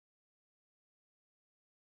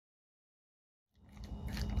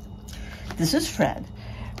This is Fred.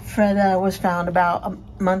 Fred was found about a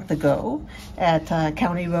month ago at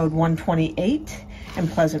County Road 128 and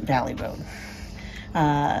Pleasant Valley Road.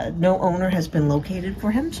 No owner has been located for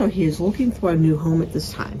him, so he is looking for a new home at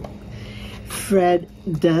this time. Fred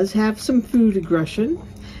does have some food aggression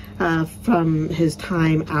from his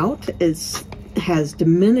time out. It has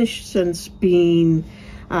diminished since being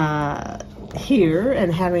here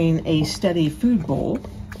and having a steady food bowl.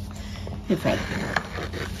 Hey, Fred.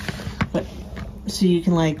 But, so you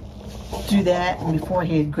can like do that, and before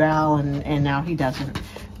he'd growl, and now he doesn't.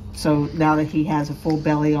 So now that he has a full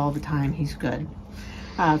belly all the time, he's good.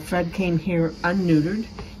 Fred came here unneutered.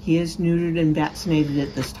 He is neutered and vaccinated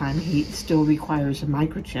at this time. He still requires a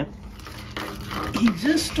microchip. He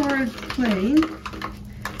just started playing,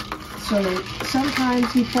 so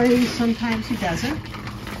sometimes he plays, sometimes he doesn't.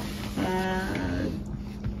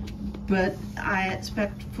 But I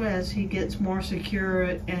expect as he gets more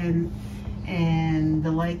secure and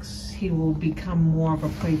the legs, he will become more of a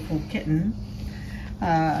playful kitten.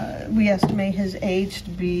 We estimate his age to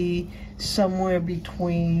be somewhere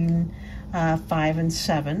between 5 and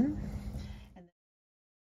 7.